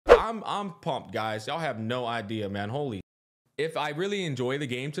I'm pumped, guys. Y'all have no idea, man. Holy. If I really enjoy the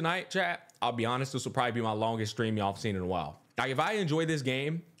game tonight, chat, I'll be honest, this will probably be my longest stream y'all have seen in a while. Like, if I enjoy this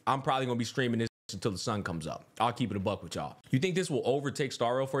game, I'm probably gonna be streaming this until the sun comes up. I'll keep it a buck with y'all. You think this will overtake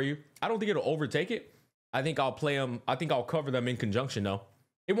Star Rail for you? I don't think it'll overtake it. I think I'll play them. I think I'll cover them in conjunction though.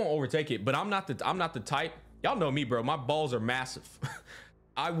 It won't overtake it, but I'm not the type. Y'all know me, bro. My balls are massive.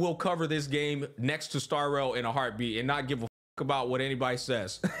 I will cover this game next to Star Rail in a heartbeat and not give a fuck about what anybody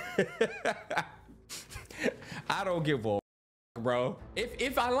says. I don't give a bro.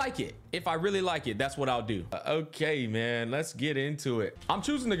 If I like it, if I really like it, that's what I'll do. Okay, man, let's get into it. I'm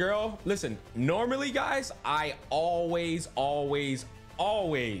choosing the girl. Listen, normally, guys, I always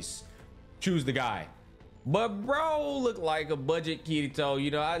choose the guy. But bro, look like a budget Kirito.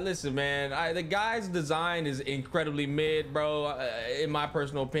 You know, listen, man, the guy's design is incredibly mid, bro, in my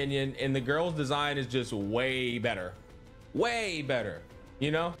personal opinion, and the girl's design is just way better. Way better.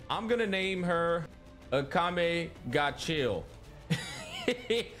 You know, I'm gonna name her Akame Got Chill.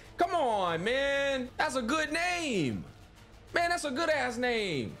 Come on, man. That's a good name. Man, that's a good ass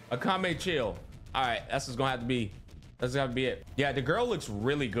name. Akame Chill. All right, that's just gonna have to be. That's gonna have to be it. Yeah, the girl looks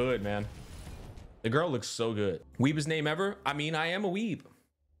really good, man. The girl looks so good. Weebest name ever? I mean, I am a weeb.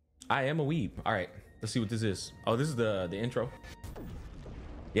 I am a weeb. All right, let's see what this is. Oh, this is the intro.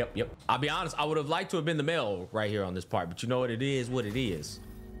 Yep. I'll be honest, I would have liked to have been the male right here on this part, but you know what? It is what it is.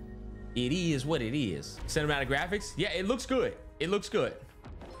 It is what it is. Cinematic graphics? Yeah, it looks good. It looks good.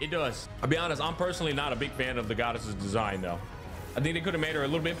 It does. I'll be honest, I'm personally not a big fan of the goddess's design though. I think they could have made her a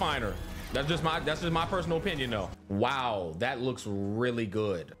little bit finer. That's just my personal opinion though. Wow, that looks really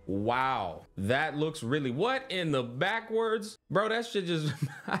good. Wow, that looks really, what in the backwards? Bro, that shit just,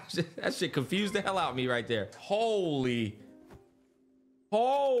 that shit confused the hell out of me right there. Holy,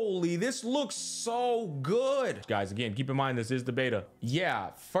 this looks so good. Guys, again, keep in mind, this is the beta.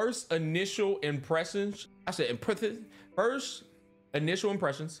 Yeah, first initial impressions. I said first initial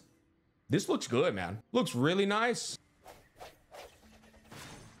impressions. This looks good, man. Looks really nice.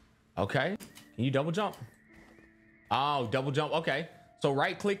 Okay, can you double jump? Oh, double jump, okay. So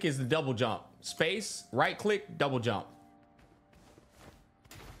right click is the double jump. Space, right click, double jump.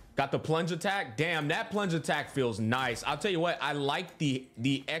 Got the plunge attack. Damn, that plunge attack feels nice. I'll tell you what, I like the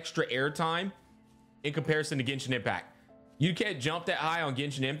extra air time in comparison to Genshin Impact. You can't jump that high on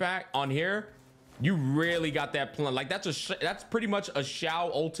Genshin Impact. On here, you really got that plunge. Like that's pretty much a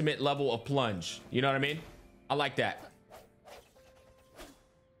Shao ultimate level of plunge. You know what I mean? I like that.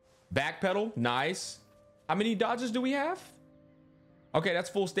 Backpedal, nice. How many dodges do we have? Okay, that's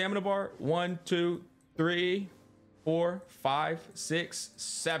full stamina bar. 1, 2, 3, 4, 5, 6,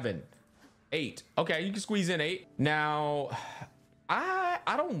 7, 8. Okay, you can squeeze in 8. Now,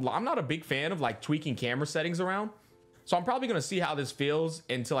 I'm not a big fan of like tweaking camera settings around. So I'm probably gonna see how this feels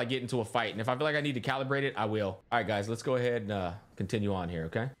until I get into a fight. And if I feel like I need to calibrate it, I will. All right, guys, let's go ahead and continue on here,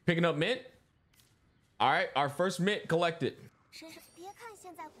 okay? Picking up mint. All right, our first mint collected.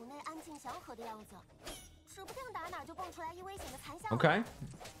 Okay.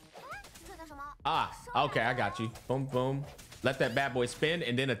 Ah, okay, I got you. Boom, boom. Let that bad boy spin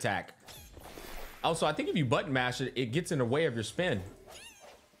and then attack. Also, I think if you button mash it, it gets in the way of your spin.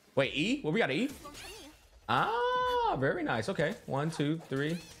 Wait, E? Well, we got an E? Ah, very nice. Okay, 1, 2,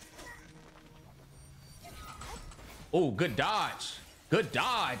 3. Oh, good dodge. Good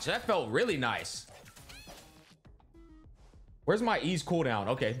dodge. That felt really nice. Where's my E's cooldown?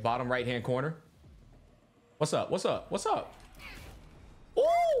 Okay, bottom right hand corner. What's up? What's up? What's up?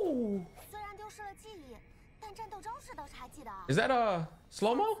 Ooh! Is that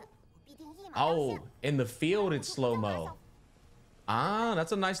slow-mo? Oh, in the field it's slow-mo. Ah,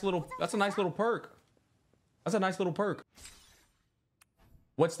 that's a nice little perk. That's a nice little perk.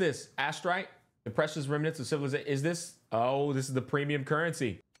 What's this? Astrite? The precious remnants of civilization. Is this? Oh, this is the premium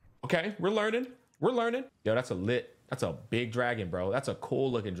currency. Okay, we're learning. We're learning. Yo, that's a big dragon, bro. That's a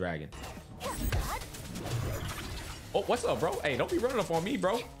cool looking dragon. Oh, what's up, bro? Hey, don't be running up on me,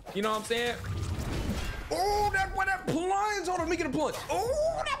 bro. You know what I'm saying? Oh, that plunge. Hold on, let me get a plunge.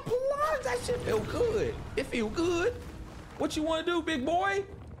 Oh, that plunge. That shit feel good. It feel good. What you want to do, big boy?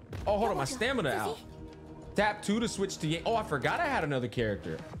 Oh, hold on, my stamina out. Tap 2 to switch to Yang. Oh, I forgot I had another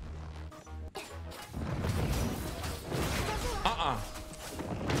character.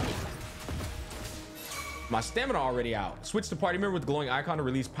 My stamina already out. Switch to party member with glowing icon to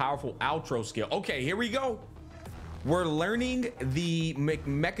release powerful outro skill. Okay, here we go. We're learning the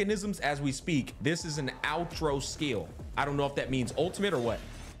mechanisms as we speak. This is an outro skill. I don't know if that means ultimate or what.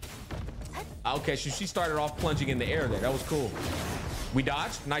 Okay, so she started off plunging in the air there. That was cool. We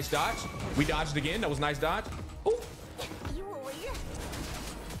dodged. Nice dodge. We dodged again. That was nice dodge. Ooh.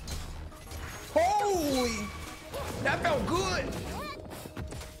 That felt good.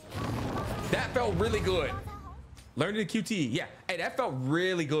 That felt really good. Learning the QT. Yeah. Hey, that felt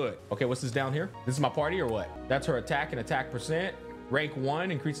really good. Okay, what's this down here? This is my party or what? That's her attack and attack percent. Rank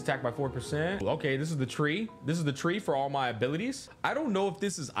 1, increase attack by 4%. Okay, this is the tree. This is the tree for all my abilities. I don't know if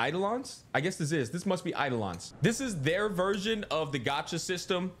this is Eidolons. I guess this is. This must be Eidolons. This is their version of the gacha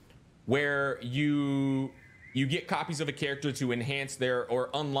system where you get copies of a character to enhance their or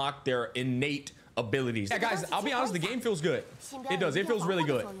unlock their innate abilities. Yeah, guys, I'll be honest, the game feels good. It does. It feels really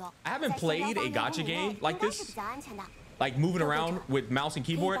good. I haven't played a gacha game like this, like moving around with mouse and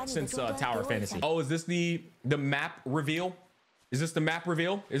keyboard, since Tower Fantasy. Oh, is this the map reveal? Is this the map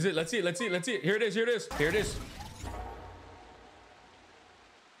reveal? Is it? Let's see it. Let's see it. Let's see it. Here it is. Here it is. Here it is.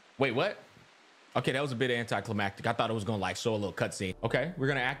 Wait, what? Okay, that was a bit anticlimactic. I thought it was gonna like show a little cutscene. Okay, we're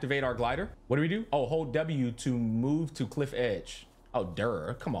gonna activate our glider. What do we do? Oh, hold W to move to cliff edge. Oh,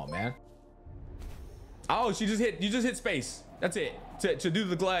 duh. Come on, man. Oh, you just hit space. That's it. To do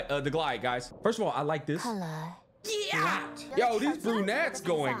the glide, guys. First of all, I like this. Yeah. Yo, these brunettes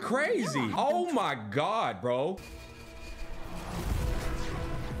going crazy. Oh my God, bro.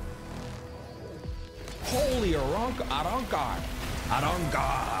 Holy Aranka.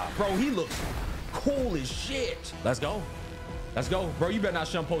 Bro, he looks cool as shit. Let's go. Let's go. Bro, you better not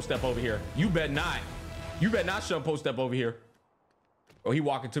Shumpo step over here. You better not. You better not Shumpo step over here. Oh, he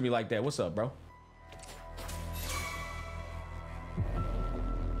walking to me like that. What's up, bro?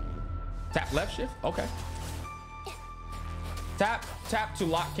 Tap left shift. Okay. Tap to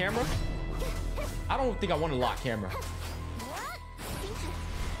lock camera. I don't think I want to lock camera.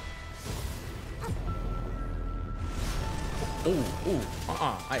 Ooh,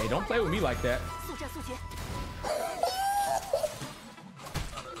 hey, don't play with me like that.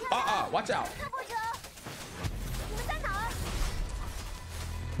 Watch out.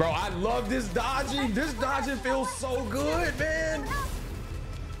 Bro, I love this dodging. This dodging feels so good, man.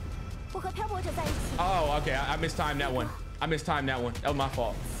 Oh, okay. I mistimed that one. I mistimed that one. That was my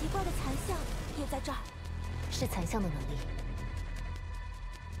fault.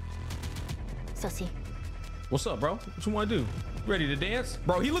 What's up, bro? What you want to do? Ready to dance?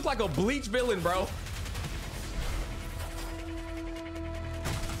 Bro, he looked like a Bleach villain, bro.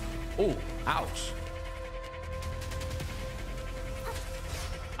 Oh, ouch.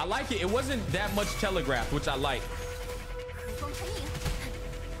 I like it. It wasn't that much telegraphed, which I like.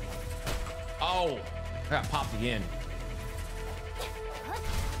 Oh, I got popped again.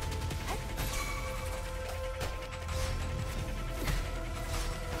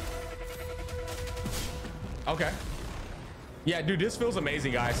 Okay. Yeah, dude, this feels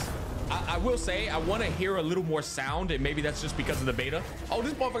amazing, guys. I will say, I want to hear a little more sound, and maybe that's just because of the beta. Oh,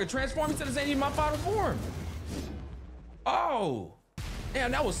 this motherfucker transformed into the same my final form. Oh,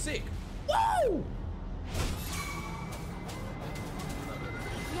 damn, that was sick. Woo!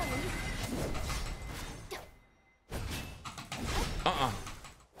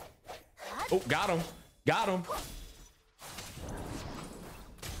 Oh, got him. Got him.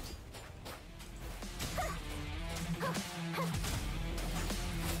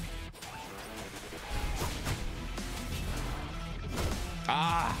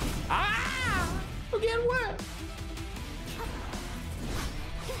 Again, what?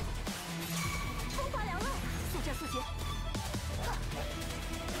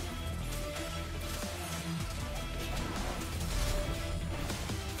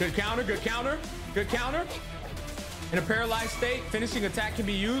 Good counter, good counter, good counter. In a paralyzed state, finishing attack can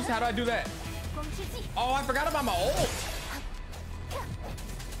be used. How do I do that? Oh, I forgot about my ult.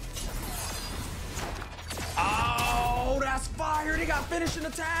 Oh, that's fire. They got finishing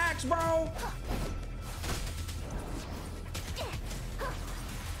attacks, bro.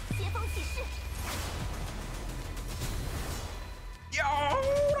 Yo,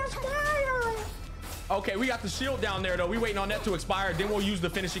 that's fire. Okay, we got the shield down there, though. We waiting on that to expire. Then we'll use the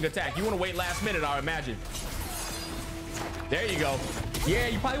finishing attack. You want to wait last minute, I imagine. There you go. Yeah,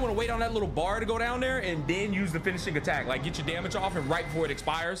 you probably want to wait on that little bar to go down there and then use the finishing attack. Like, get your damage off, and right before it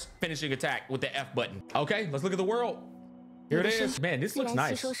expires, finishing attack with the F button. Okay, let's look at the world. Here it is. Man, this looks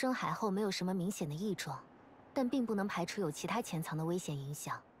nice. Sorry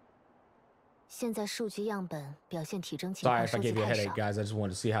if I gave you a headache, guys. I just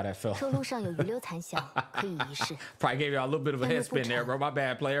wanted to see how that felt. Probably gave you a little bit of a head spin there, bro. My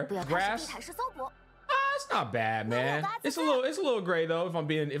bad, player. Grass. It's not bad, man. It's a little gray though. If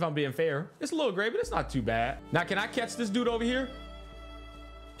I'm being fair, it's a little gray, but it's not too bad. Now, can I catch this dude over here?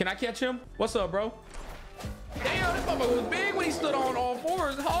 Can I catch him? What's up, bro? Damn, this motherfucker was big when he stood on all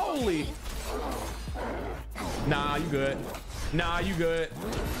fours. Holy. Nah, you good. Nah, you good.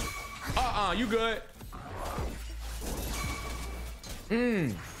 You good.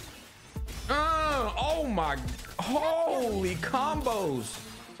 Oh my, holy combos.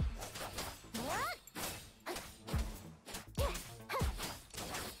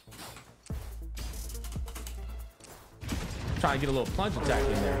 Trying to get a little plunge attack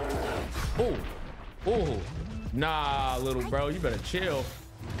in there. Oh, nah, little bro, you better chill.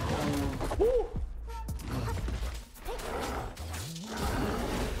 Woo.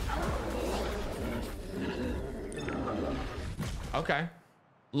 Okay,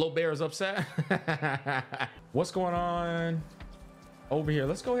 little bear is upset. What's going on over here?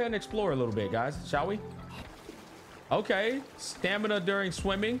 Let's go ahead and explore a little bit, guys, shall we? Okay, stamina during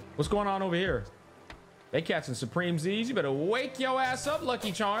swimming. What's going on over here? They catching Supreme Z's. You better wake your ass up,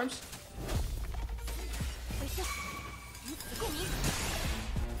 Lucky Charms.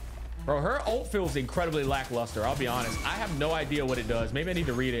 Bro, her ult feels incredibly lackluster. I'll be honest. I have no idea what it does. Maybe I need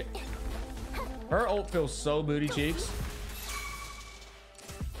to read it. Her ult feels so booty cheeks.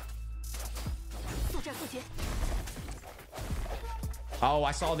 Oh,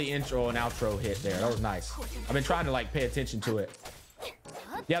 I saw the intro and outro hit there. That was nice. I've been trying to like pay attention to it.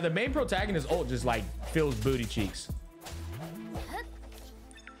 Yeah, the main protagonist ult just like feels booty cheeks.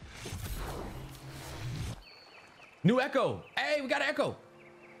 New Echo. Hey, we got an Echo.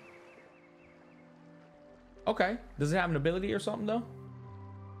 Okay. Does it have an ability or something though?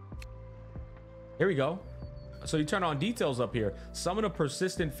 Here we go. So you turn on details up here. Summon a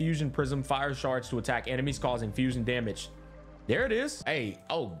persistent fusion prism fire shards to attack enemies, causing fusion damage. There it is. Hey,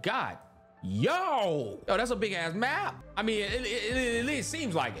 oh God. Yo, that's a big ass map. I mean, it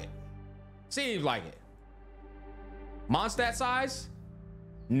seems like it. Seems like it. Mondstadt size?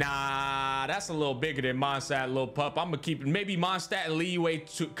 Nah, that's a little bigger than Mondstadt, little pup. I'm gonna keep it. Maybe Mondstadt and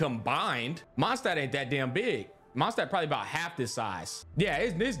Liyue combined. Mondstadt ain't that damn big. Mondstadt probably about half this size. Yeah,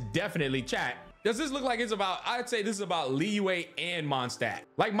 it's definitely chat. Does this look like it's about, I'd say this is about Liyue and Mondstadt.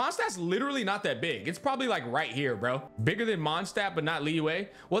 Like Mondstadt's literally not that big. It's probably like right here, bro. Bigger than Mondstadt, but not Liyue.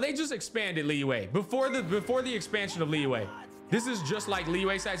 Well, they just expanded Liyue before the expansion of Liyue. This is just like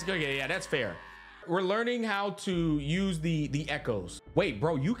Liyue size. Okay, yeah, that's fair. We're learning how to use the echoes. Wait,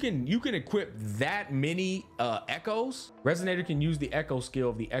 bro, you can equip that many echoes? Resonator can use the echo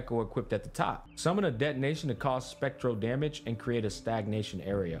skill of the echo equipped at the top. Summon a detonation to cause spectral damage and create a stagnation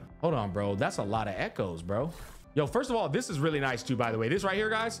area. Hold on, bro. That's a lot of echoes, bro. Yo, first of all, this is really nice too, by the way. This right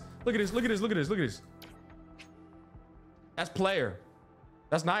here, guys. Look at this, look at this, look at this, look at this. That's player.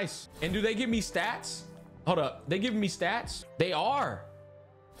 That's nice. And do they give me stats? Hold up. They giving me stats? They are.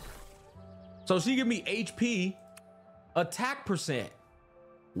 So she give me HP, attack percent.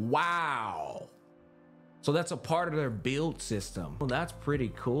 Wow. So that's a part of their build system. Well, that's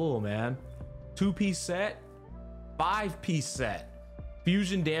pretty cool, man. 2-piece set, 5-piece set.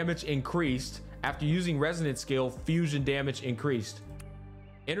 Fusion damage increased. After using resonance skill, fusion damage increased.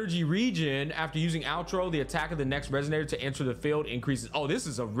 Energy regen, after using outro, the attack of the next resonator to enter the field increases. Oh, this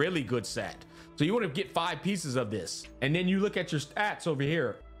is a really good set. So you want to get 5 pieces of this. And then you look at your stats over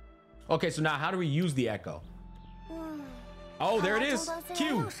here. Okay, so now how do we use the echo? Oh, there it is.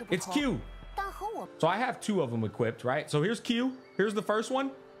 Q. It's Q. So I have 2 of them equipped, right? So here's Q. Here's the first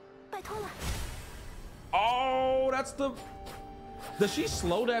one. Oh, that's the... Does she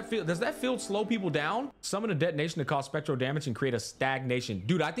slow that field? Does that field slow people down? Summon a detonation to cause spectral damage and create a stagnation.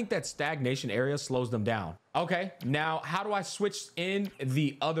 Dude, I think that stagnation area slows them down. Okay, now how do I switch in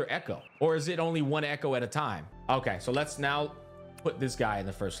the other echo? Or is it only 1 echo at a time? Okay, so let's now put this guy in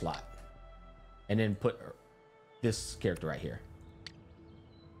the first slot. And then put this character right here.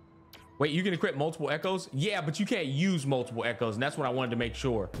 Wait, you can equip multiple echoes? Yeah, but you can't use multiple echoes, and that's what I wanted to make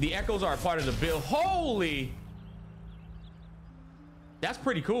sure. The echoes are a part of the build. Holy! That's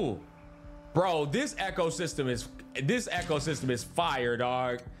pretty cool. Bro, this ecosystem is fire,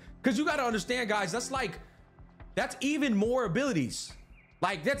 dog. Because you got to understand, guys, that's even more abilities.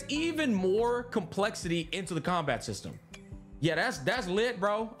 Like, that's even more complexity into the combat system. Yeah, that's lit,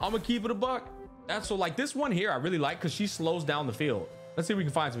 bro. I'm gonna keep it a buck. That's so like this one here I really like because she slows down the field. Let's see if we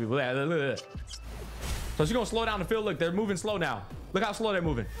can find some people. So she's gonna slow down the field. Look, they're moving slow now. Look how slow they're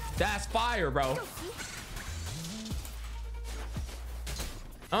moving. That's fire, bro.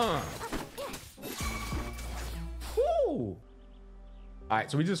 Woo. All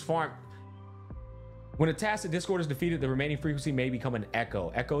right, so we just farm. When a task at Discord is defeated, the remaining frequency may become an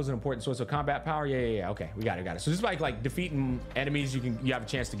echo. Echo is an important source of combat power. Yeah. Okay, we got it. So just like defeating enemies, you have a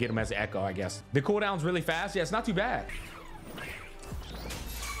chance to get them as an echo, I guess. The cooldown's really fast. Yeah, it's not too bad.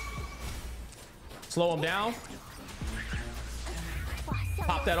 Slow them down.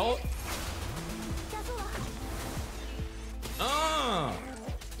 Pop that ult.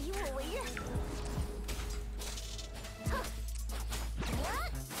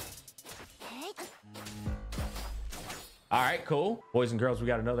 All right, cool. Boys and girls, we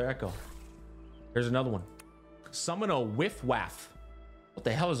got another echo. Here's another one. Summon a whiff waff. What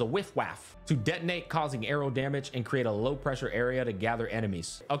the hell is a whiff waff? To detonate, causing arrow damage and create a low pressure area to gather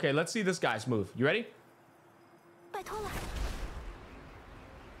enemies. Okay, let's see this guy's move. You ready?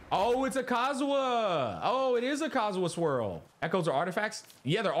 Oh, it's a Kazuha. Oh, it is a Kazuha swirl. Echoes are artifacts?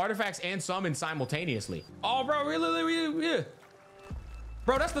 Yeah, they're artifacts and summon simultaneously. Oh, bro, really? Yeah.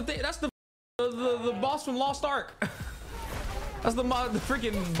 Bro, that's the thing. That's the boss from Lost Ark. That's the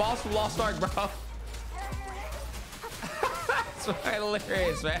freaking boss from Lost Ark, bro. It's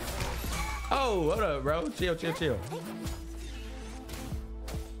hilarious, man. Oh, hold up, bro. Chill.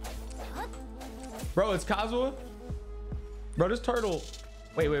 Bro, it's Kazuha. Bro, this turtle.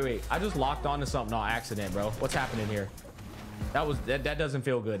 Wait. I just locked onto something on accident, bro. What's happening here? That doesn't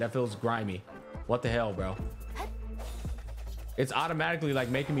feel good. That feels grimy. What the hell, bro? It's automatically like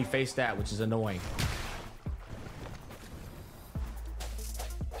making me face that, which is annoying.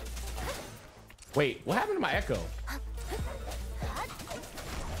 Wait, what happened to my echo?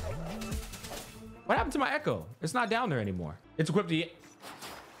 What happened to my echo? It's not down there anymore. It's equipped to...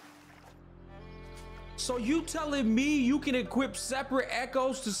 So you telling me you can equip separate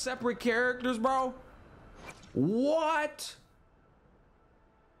echoes to separate characters, bro? What?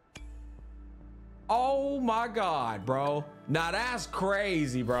 Oh my God, bro. Now that's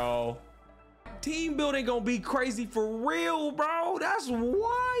crazy, bro. Team building gonna be crazy for real, bro. That's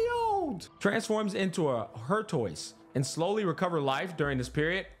wild. Transforms into a Hertoise and slowly recover life during this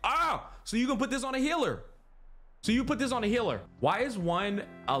period. Oh, so you can put this on a healer. Why is one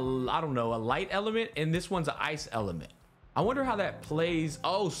I don't know, a light element and this one's an ice element? I wonder how that plays.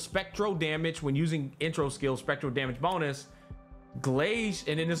 Oh, spectral damage when using intro skill, spectral damage bonus, glaze,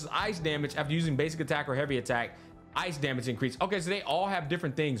 and then this is ice damage after using basic attack or heavy attack, ice damage increase. Okay, so they all have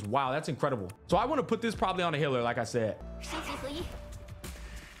different things. Wow, that's incredible. So I want to put this probably on a healer, like I said.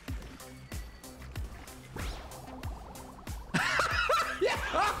 Yeah,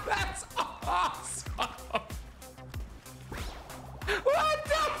 that's awesome. What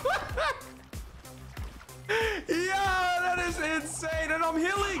the fuck? Yeah, that is insane. And I'm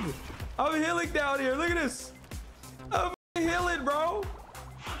healing down here. Look at this. I'm healing, bro.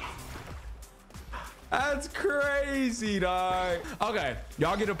 That's crazy, dog. Okay,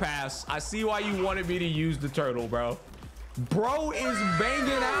 y'all get a pass. I see why you wanted me to use the turtle, bro. Bro is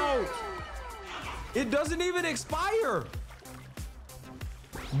banging out. It doesn't even expire.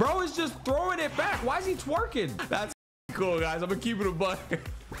 Bro is just throwing it back. Why is he twerking? That's cool, guys. I'm gonna keep it a buck.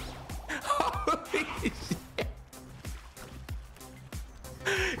 Holy shit.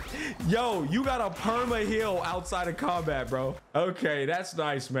 Yo, you got a perma heal outside of combat, bro. Okay, that's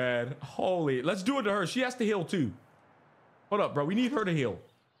nice, man. Holy, let's do it to her. She has to heal too. Hold up, bro. We need her to heal.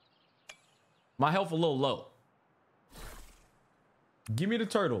 My health a little low. Give me the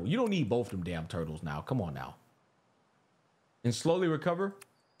turtle. You don't need both of them damn turtles now. Come on now. And slowly recover.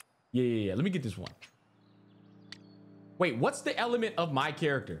 Yeah. Let me get this one. Wait, what's the element of my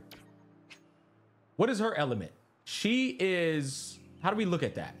character? What is her element? She is... How do we look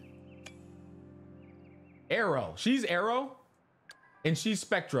at that? Arrow. She's arrow. And she's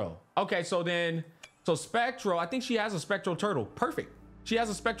spectro. Okay, so then... So spectro, I think she has a spectral turtle. Perfect. She has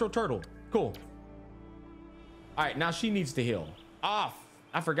a spectral turtle. Cool. All right, now she needs to heal. Ah,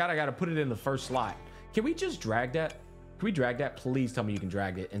 I forgot I got to put it in the first slot. Can we just drag that? Can we drag that? Please tell me you can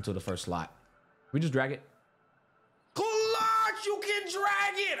drag it into the first slot. Can we just drag it? Clutch, you can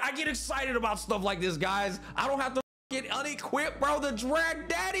drag it. I get excited about stuff like this, guys. I don't have to get unequipped, bro. The drag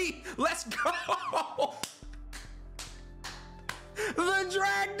daddy. Let's go. The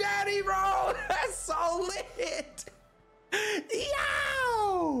drag daddy, bro. That's so lit.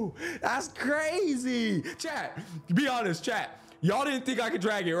 Yo, that's crazy. Chat, be honest, chat. Y'all didn't think I could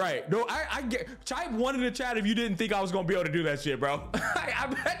drag it, right? No, I get. Type one in the chat if you didn't think I was gonna be able to do that shit, bro. I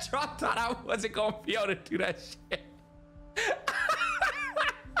bet y'all thought I wasn't gonna be able to do that shit.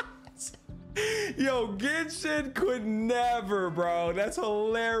 Yo, Genshin could never, bro. That's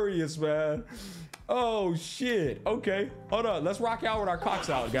hilarious, man. Oh shit. Okay, hold on. Let's rock out with our cocks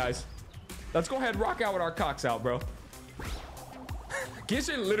out, guys. Let's go ahead and rock out with our cocks out, bro.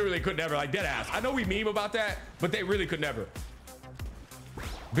 Genshin literally could never, like dead ass. I know we meme about that, but they really could never.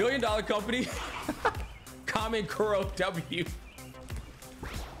 $1 billion company. Comment Kuro W.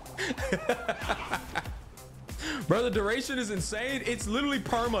 Bro, the duration is insane. It's literally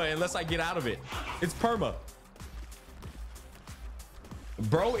perma unless I get out of it. It's perma.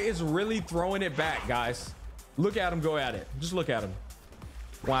 Bro is really throwing it back, guys. Look at him go at it. Just look at him.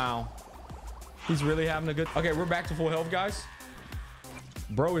 Wow. He's really having a good... Okay, we're back to full health, guys.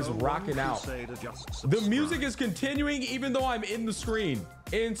 Bro is rocking out. The music is continuing even though I'm in the screen.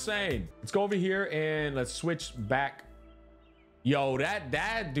 Insane. Let's go over here and let's switch back. Yo,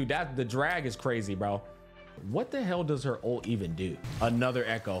 dude, the drag is crazy, bro. What the hell does her ult even do? Another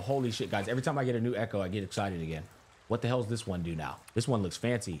echo. Holy shit, guys. Every time I get a new echo, I get excited again. What the hell does this one do now? This one looks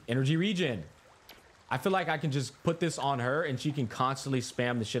fancy. Energy regen. I feel like I can just put this on her and she can constantly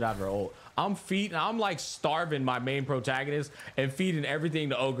spam the shit out of her ult. I'm like starving my main protagonist and feeding everything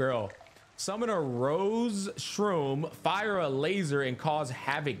to oh girl. Summon a rose shroom, fire a laser, and cause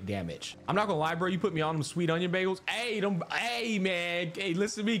havoc damage. I'm not gonna lie, bro. You put me on them sweet onion bagels. Hey, man. Hey,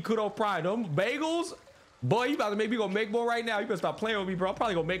 listen to me, Kudo Pride. Them bagels, boy, you about to make me go make one right now. You better stop playing with me, bro. I'm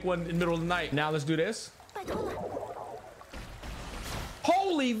probably gonna make one in the middle of the night. Now let's do this.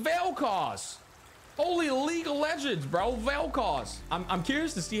 Holy Vel'Koz. Holy League of Legends, bro. Vel'Koz. I'm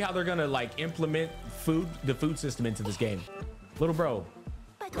curious to see how they're gonna like implement the food system into this game. Little bro.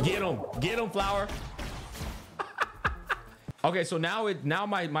 Get him, Flower. Okay, so now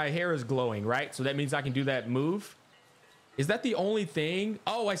my hair is glowing, right? So that means I can do that move. Is that the only thing?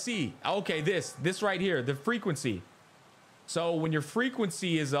 Oh, I see. Okay, this right here, the frequency. So when your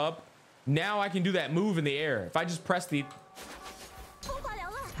frequency is up, now I can do that move in the air. If I just press the...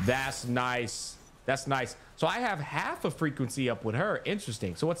 That's nice. That's nice. So I have half a frequency up with her.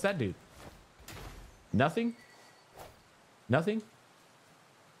 Interesting. So what's that do? Nothing? Nothing?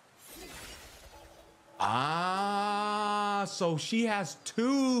 Ah, so she has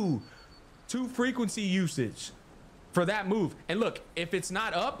two frequency usage for that move. And look, if it's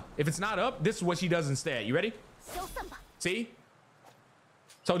not up, this is what she does instead. You ready? See?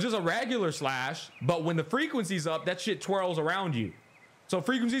 So just a regular slash, but when the frequency's up, that shit twirls around you. So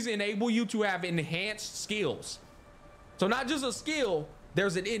frequencies enable you to have enhanced skills. So not just a skill,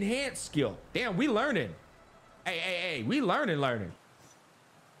 there's an enhanced skill. Damn, we learning. Hey, we learning.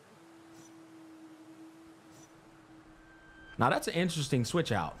 Now that's an interesting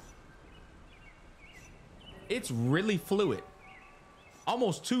switch out. It's really fluid.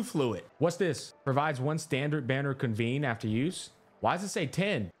 Almost too fluid. What's this? Provides one standard banner convene after use. Why does it say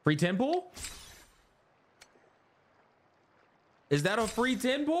 10? Free 10 pool? Is that a free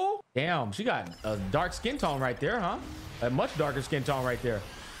 10 pool? Damn, she got a dark skin tone right there, huh? A much darker skin tone right there.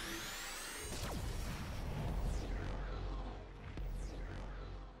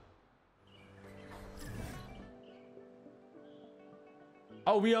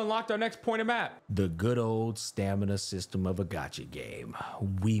 Oh, we unlocked our next point of map. The good old stamina system of a gacha game.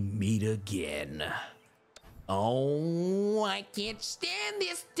 We meet again. Oh, I can't stand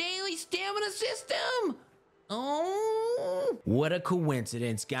this daily stamina system. Oh, what a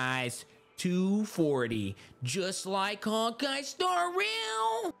coincidence, guys. 240, just like Honkai Star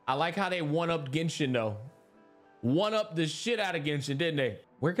Rail. I like how they one-upped Genshin, though. One-upped the shit out of Genshin, didn't they?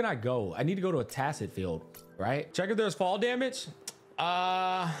 Where can I go? I need to go to a tacit field, right? Check if there's fall damage.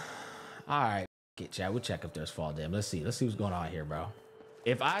 All right. Get chat. We'll check if there's fall damage. Let's see what's going on here, bro.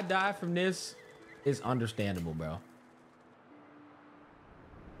 If I die from this, it's understandable, bro.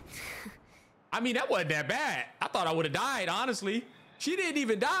 I mean, that wasn't that bad. I thought I would have died, honestly. She didn't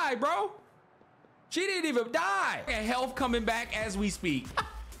even die, bro. She didn't even die. And health coming back as we speak.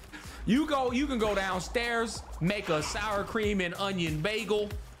 You can go downstairs, make a sour cream and onion bagel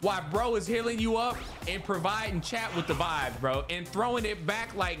while bro is healing you up and providing chat with the vibes, bro, and throwing it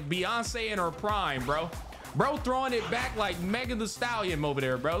back like Beyonce in her prime, bro. Bro throwing it back like Megan Thee Stallion over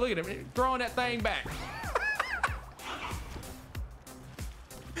there, bro. Look at him throwing that thing back.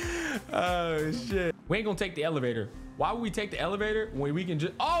 Oh shit. We ain't gonna take the elevator. Why would we take the elevator when we can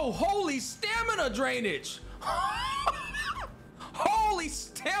just... Oh, holy stamina drainage. Holy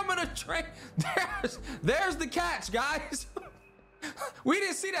stamina drain. There's the catch, guys. We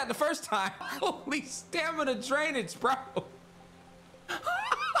didn't see that the first time. Holy stamina drainage, bro.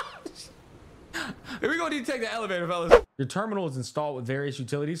 We're gonna need to take the elevator, fellas. Your terminal is installed with various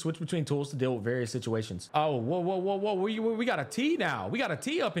utilities. Switch between tools to deal with various situations. Oh, whoa. We got a T now. We got a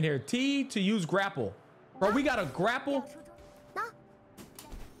T up in here. T to use grapple. Bro, we got a grapple.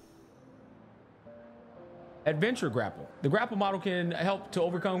 Adventure grapple. The grapple model can help to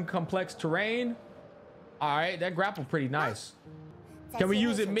overcome complex terrain. All right, that grapple pretty nice. Can we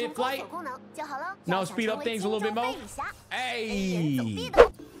use it mid-flight? No, speed up things a little bit more. Hey.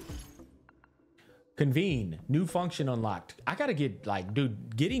 Convene. New function unlocked. I gotta get like,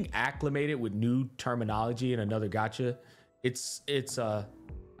 dude, getting acclimated with new terminology in another gacha. It's a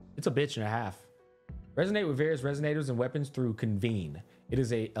bitch and a half. Resonate with various resonators and weapons through Convene. It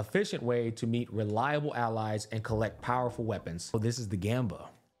is a efficient way to meet reliable allies and collect powerful weapons. Oh, this is the Gamba.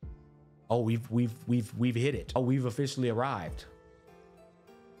 Oh, we've hit it. Oh, we've officially arrived.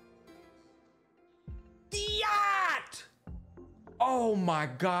 Oh my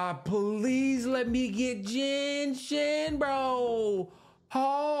God, please let me get Genshin, bro.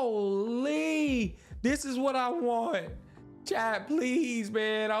 Holy, this is what I want. Chat, please,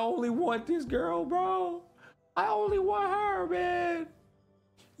 man. I only want this girl, bro. I only want her, man.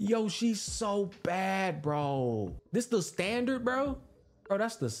 Yo, she's so bad, bro. This the standard, bro? Bro,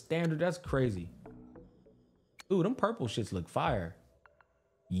 that's the standard. That's crazy. Ooh, them purple shits look fire.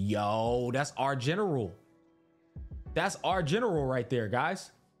 Yo, that's our general. That's our general right there,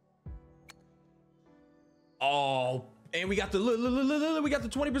 guys. Oh, and we got the look, we got the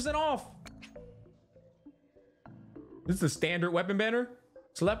 20% off. This is the standard weapon banner.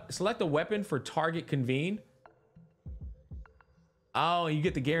 Select a weapon for target convene. Oh, you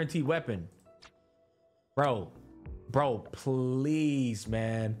get the guaranteed weapon. Bro, please,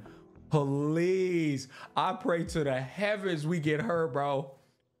 man. Please. I pray to the heavens we get her, bro.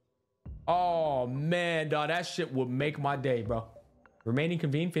 Oh, man, dog. That shit would make my day, bro. Remaining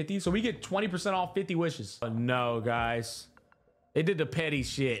convene 50. So we get 20% off 50 wishes. Oh, no, guys. They did the petty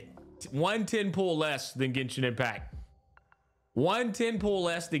shit. 110 pull less than Genshin Impact. 110 pull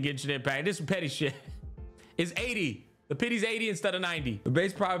less than Genshin Impact. This is petty shit. It's 80. The pity's 80 instead of 90. The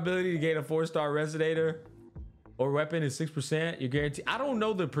base probability to gain a 4-star resonator or weapon is 6%. You're guaranteed. I don't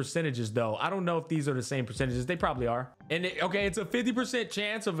know the percentages though. I don't know if these are the same percentages. They probably are. And okay, it's a 50%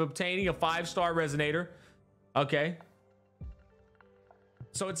 chance of obtaining a 5-star resonator. Okay.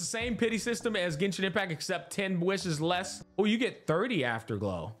 So it's the same pity system as Genshin Impact, except 10 wishes less. Oh, you get 30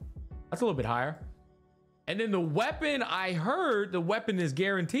 afterglow. That's a little bit higher. And then the weapon, I heard the weapon is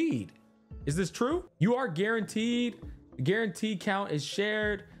guaranteed. Is this true? You are guaranteed. The guarantee count is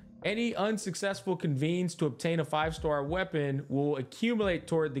shared. Any unsuccessful convenes to obtain a 5-star weapon will accumulate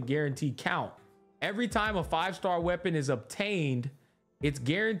toward the guarantee count. Every time a 5-star weapon is obtained, it's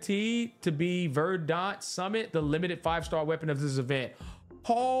guaranteed to be Verdant Summit, the limited 5-star weapon of this event.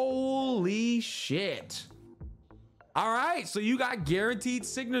 Holy shit. All right, so you got guaranteed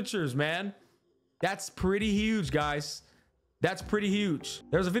signatures, man. That's pretty huge, guys. That's pretty huge.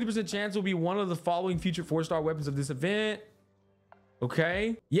 There's a 50% chance will be one of the following future 4-star weapons of this event.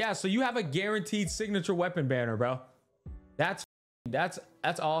 Okay. Yeah, so you have a guaranteed signature weapon banner, bro. That's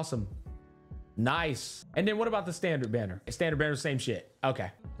awesome. Nice. And then what about the standard banner? Standard banner, same shit. Okay.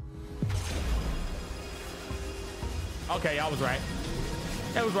 Okay, I was right.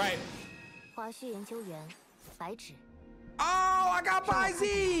 That was right. Oh, I got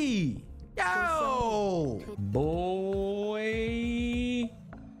Baizi. Yo, boy.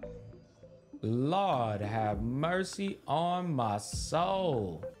 Lord have mercy on my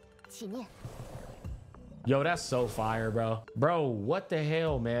soul. Yo, that's so fire, bro. Bro, what the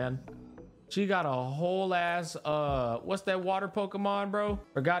hell, man? She got a whole ass, what's that water Pokemon, bro?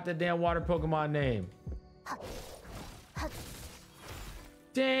 Forgot the damn water Pokemon name.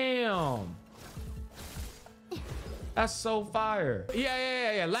 Damn. That's so fire.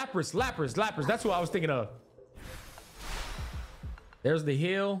 Yeah. Lapras. That's what I was thinking of. There's the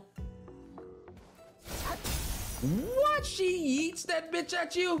heal. What? She yeets that bitch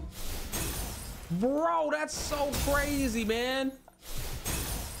at you? Bro, that's so crazy, man.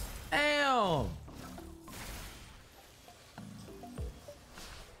 Damn.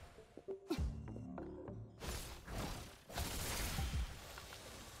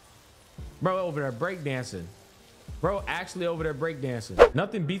 Bro, over there breakdancing. Bro, actually over there breakdancing.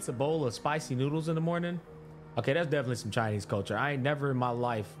 Nothing beats a bowl of spicy noodles in the morning. Okay, that's definitely some Chinese culture. I ain't never in my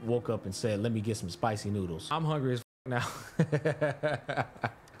life woke up and said, let me get some spicy noodles. I'm hungry as now.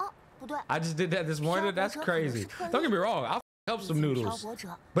 I just did that this morning. That's crazy. Don't get me wrong. I'll help some noodles,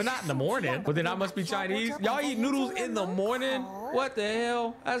 but not in the morning. But then I must be Chinese. Y'all eat noodles in the morning? What the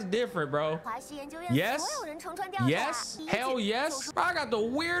hell? That's different, bro. Yes? Yes? Hell yes? Bro, I got the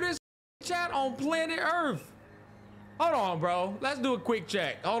weirdest chat on planet Earth. Hold on, bro. Let's do a quick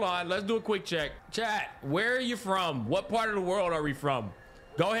check. Hold on. Let's do a quick check. Chat, where are you from? What part of the world are we from?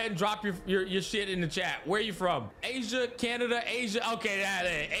 Go ahead and drop your shit in the chat. Where are you from? Asia, Canada, Asia.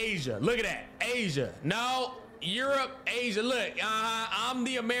 Okay, Asia. Look at that. Asia. No, Europe, Asia. Look, I'm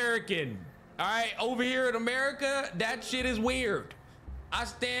the American. All right, over here in America, that shit is weird. I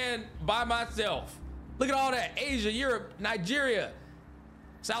stand by myself. Look at all that. Asia, Europe, Nigeria,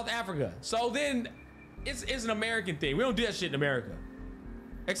 South Africa. So then it's an American thing. We don't do that shit in America.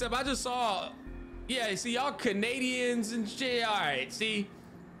 Except I just saw, yeah, see y'all Canadians and shit. All right, see,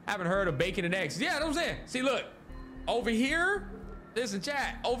 haven't heard of bacon and eggs. Yeah, that's what I'm saying. See, look, over here, listen,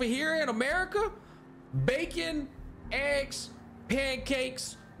 chat, over here in America, bacon, eggs,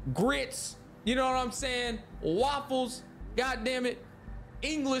 pancakes, grits, you know what I'm saying? Waffles, God damn it,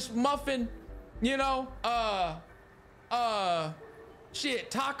 English muffin, you know,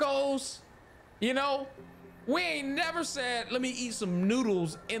 Shit, tacos, you know? We ain't never said, let me eat some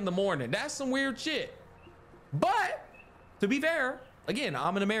noodles in the morning. That's some weird shit. But to be fair, again,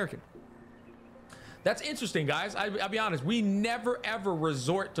 I'm an American. That's interesting, guys. I'll be honest. We never ever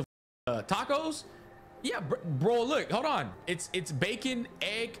resort to tacos. Yeah, bro, look, hold on. It's bacon,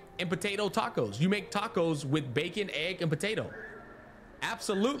 egg, and potato tacos. You make tacos with bacon, egg, and potato.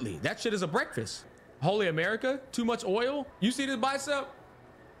 Absolutely. That shit is a breakfast. Holy America, too much oil. You see this bicep?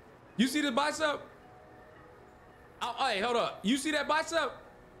 You see this bicep? Oh, hey, hold up. You see that bicep?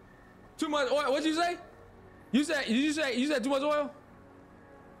 Too much oil. What'd you say? You said too much oil?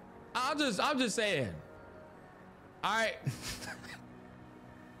 I'm just saying. All right.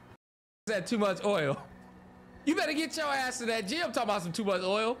 Said too much oil. You better get your ass to that gym talking about some too much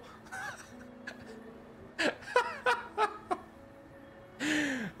oil.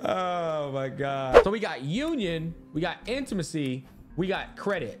 Oh my God. So we got union, we got intimacy, we got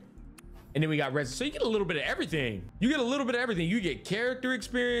credit, and then we got residence. So you get a little bit of everything. You get a little bit of everything. You get character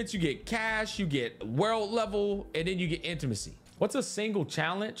experience, you get cash, you get world level, and then you get intimacy. What's a single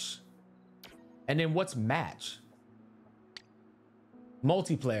challenge? And then what's match?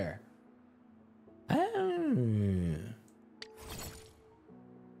 Multiplayer.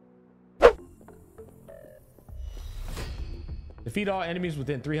 Defeat all enemies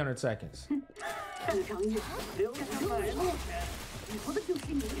within 300 seconds.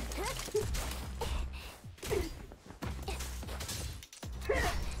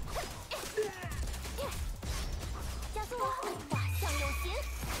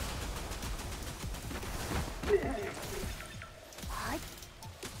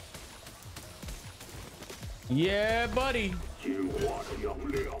 Yeah, buddy.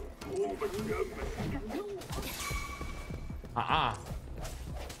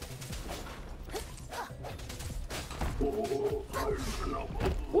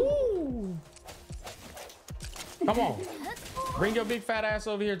 Woo. Come on. Bring your big fat ass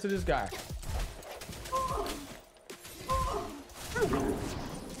over here to this guy.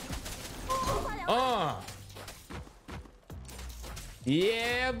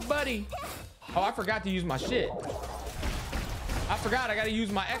 Yeah, buddy. Oh, I forgot to use my shit. I forgot I gotta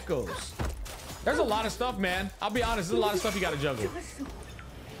use my echoes. There's a lot of stuff, man. I'll be honest, there's a lot of stuff you gotta juggle.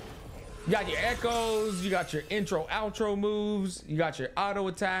 You got your echoes, you got your intro, outro moves, you got your auto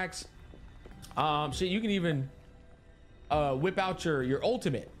attacks. Shit, you can even whip out your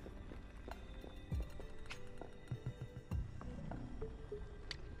ultimate.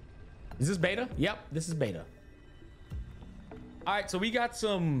 Is this beta? Yep, this is beta. All right, so we got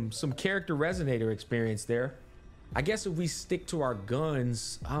some character resonator experience there. I guess if we stick to our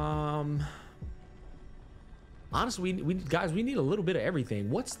guns, honestly, guys, we need a little bit of everything.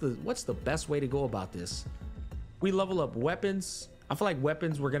 What's the best way to go about this? We level up weapons. I feel like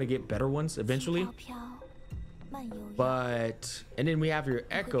weapons, we're gonna get better ones eventually. But, and then we have your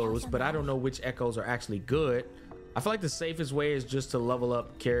echoes, but I don't know which echoes are actually good. I feel like the safest way is just to level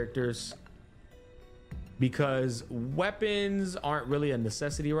up characters, because weapons aren't really a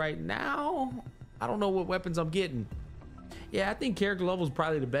necessity right now. I don't know what weapons I'm getting. Yeah, I think character level is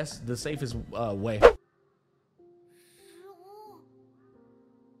probably the safest way.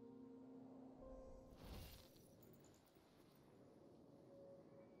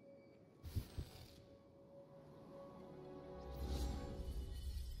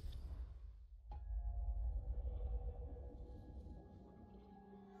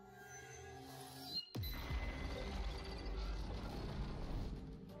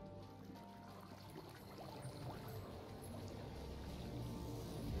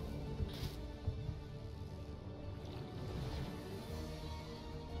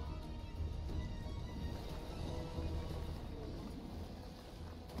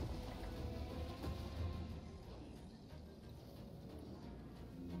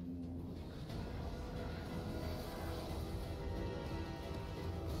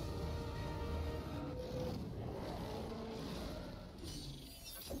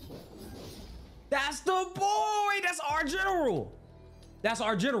 That's the boy. That's our general. That's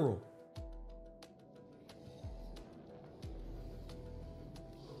our general.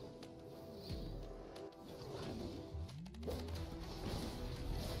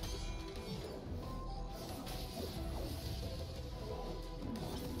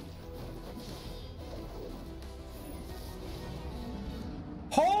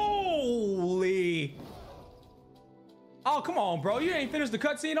 Holy. Oh, come on, bro. You ain't finished the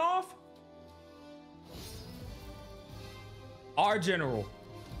cutscene off? Our general.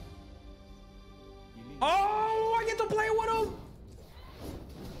 Oh, I get to play with him.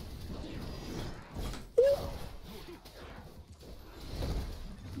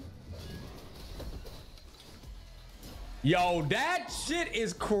 Yo, that shit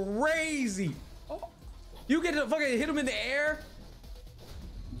is crazy. Oh, you get to fucking hit him in the air?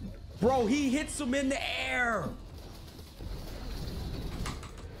 Bro, he hits him in the air.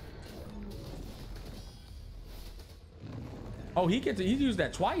 Oh, he used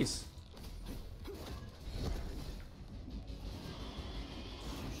that twice.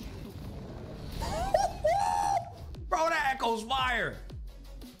 Bro, that echoes fire.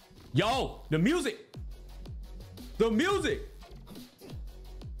 Yo, the music. The music.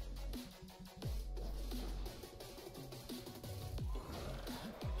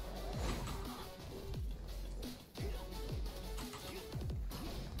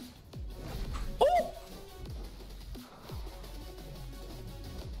 Ooh.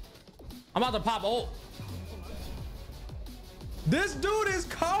 I'm about to pop ult. This dude is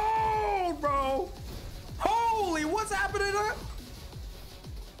cold, bro. Holy, what's happening there?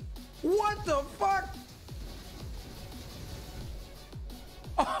 What the fuck?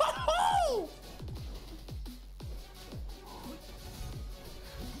 Oh!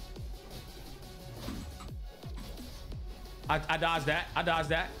 I dodged that. I dodged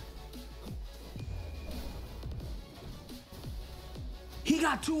that. He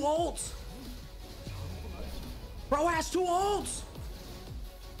got 2 ults. Bro has 2 ults.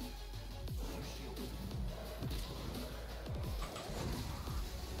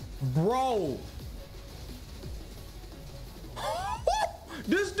 Bro.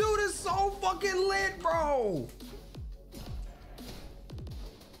 This dude is so fucking lit, bro.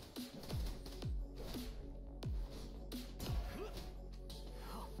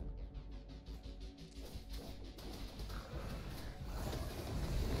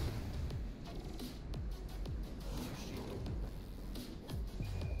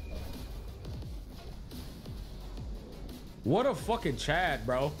 What a fucking Chad,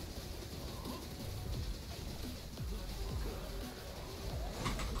 bro.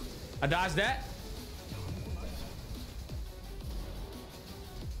 I dodged that.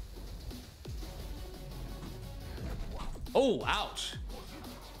 Oh, ouch.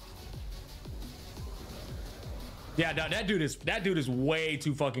 Yeah, no, that dude is way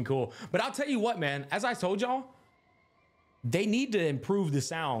too fucking cool. But I'll tell you what, man, as I told y'all, they need to improve the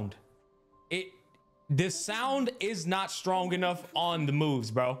sound. The sound is not strong enough on the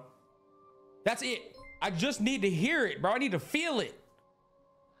moves, bro. That's it. I just need to hear it, bro. I need to feel it.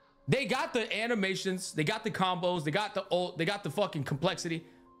 They got the animations, they got the combos, they got the ult, they got the fucking complexity.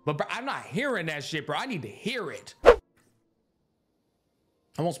 But bro, I'm not hearing that shit, bro. I need to hear it. I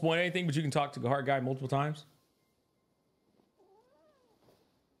won't spoil anything, but you can talk to the hard guy multiple times.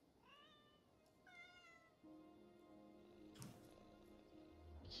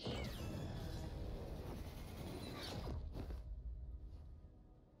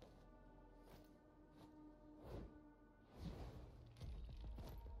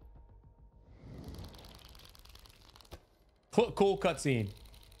 Cool cutscene.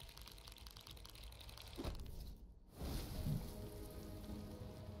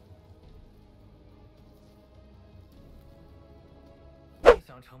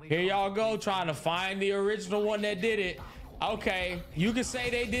 Here y'all go, trying to find the original one that did it. Okay, you can say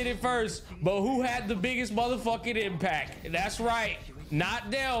they did it first, but who had the biggest motherfucking impact? That's right, not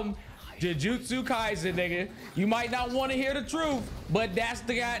them. Jujutsu Kaisen, nigga. You might not want to hear the truth, but that's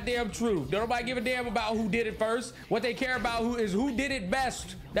the goddamn truth. Don't nobody give a damn about who did it first. What they care about is who did it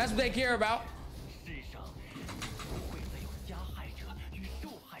best. That's what they care about.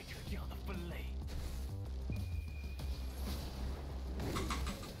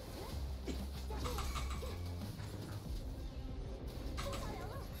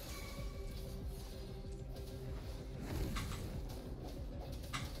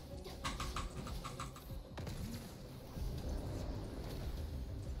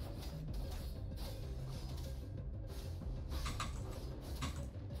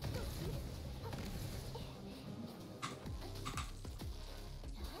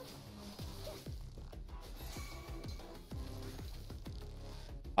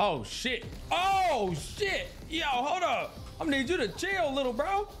 Oh shit. Oh shit. Yo, hold up. I'm gonna need you to chill, little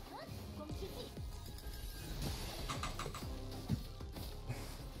bro.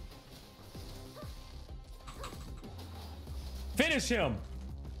 Finish him.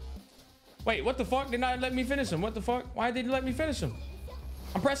 Wait, what the fuck? Did not let me finish him. What the fuck? Why did you let me finish him?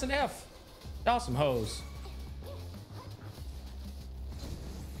 I'm pressing F. Y'all some hoes.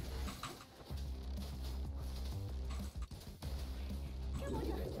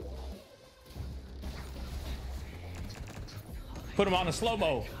 Put him on a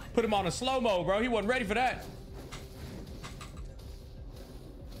slow-mo. Put him on a slow-mo, bro. He wasn't ready for that.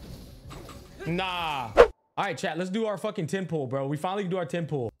 Nah. All right, chat, let's do our fucking 10 pull, bro. We finally do our 10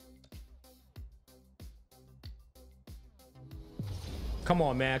 pull. Come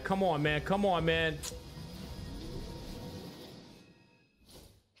on, man. Come on, man. Come on, man.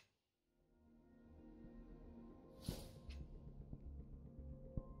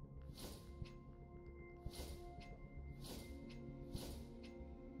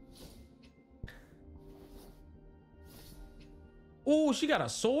 Oh, she got a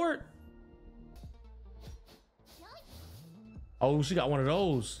sword. Oh, she got one of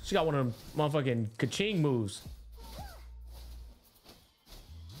those. She got one of them motherfucking ka-ching moves.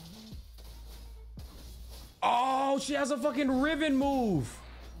 Oh, she has a fucking Riven move.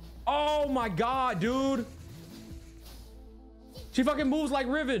 Oh my God, dude. She fucking moves like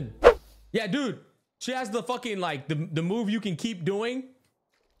Riven. Yeah, dude. She has the fucking like the move you can keep doing.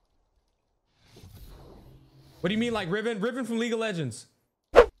 What do you mean like Riven? Riven from League of Legends.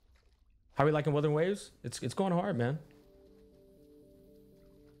 How are we liking Wuthering Waves? It's going hard, man.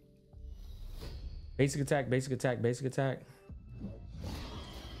 Basic attack, basic attack, basic attack.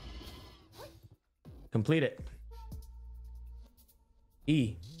 Complete it.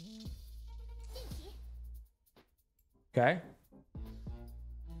 E. Okay.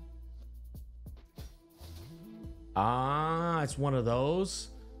 Ah, it's one of those.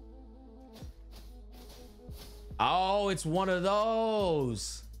 Oh, it's one of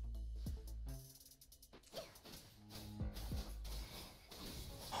those.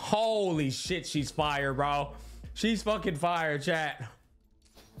 Holy shit, she's fire, bro. She's fucking fire, chat.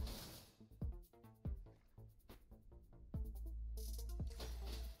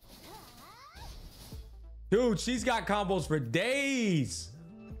 Dude, she's got combos for days.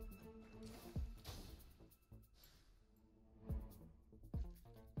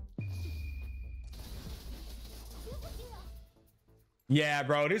 Yeah,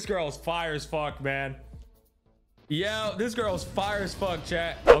 bro, this girl's fire as fuck, man. Yeah, this girl's fire as fuck,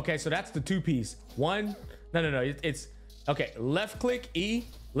 chat. Okay, so that's the two-piece. One, no. It's okay. Left click E,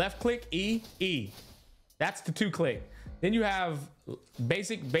 left click E, E. That's the two-click. Then you have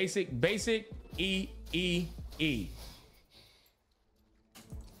basic, basic, basic, E, E, E.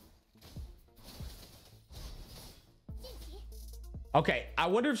 Okay, I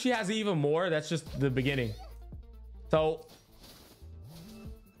wonder if she has even more. That's just the beginning. So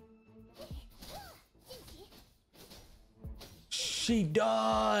she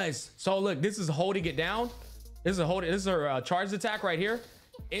does. So look, this is holding it down. This is her charged attack right here.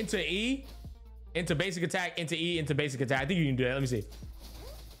 Into E, into basic attack, into E, into basic attack. I think you can do that. Let me see.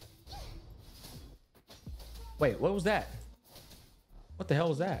 Wait, what was that? What the hell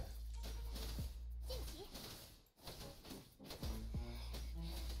was that?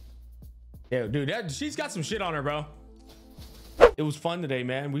 Yeah, dude, she's got some shit on her, bro. It was fun today,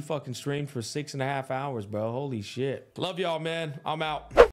 man. We fucking streamed for 6.5 hours, bro. Holy shit. Love y'all, man. I'm out.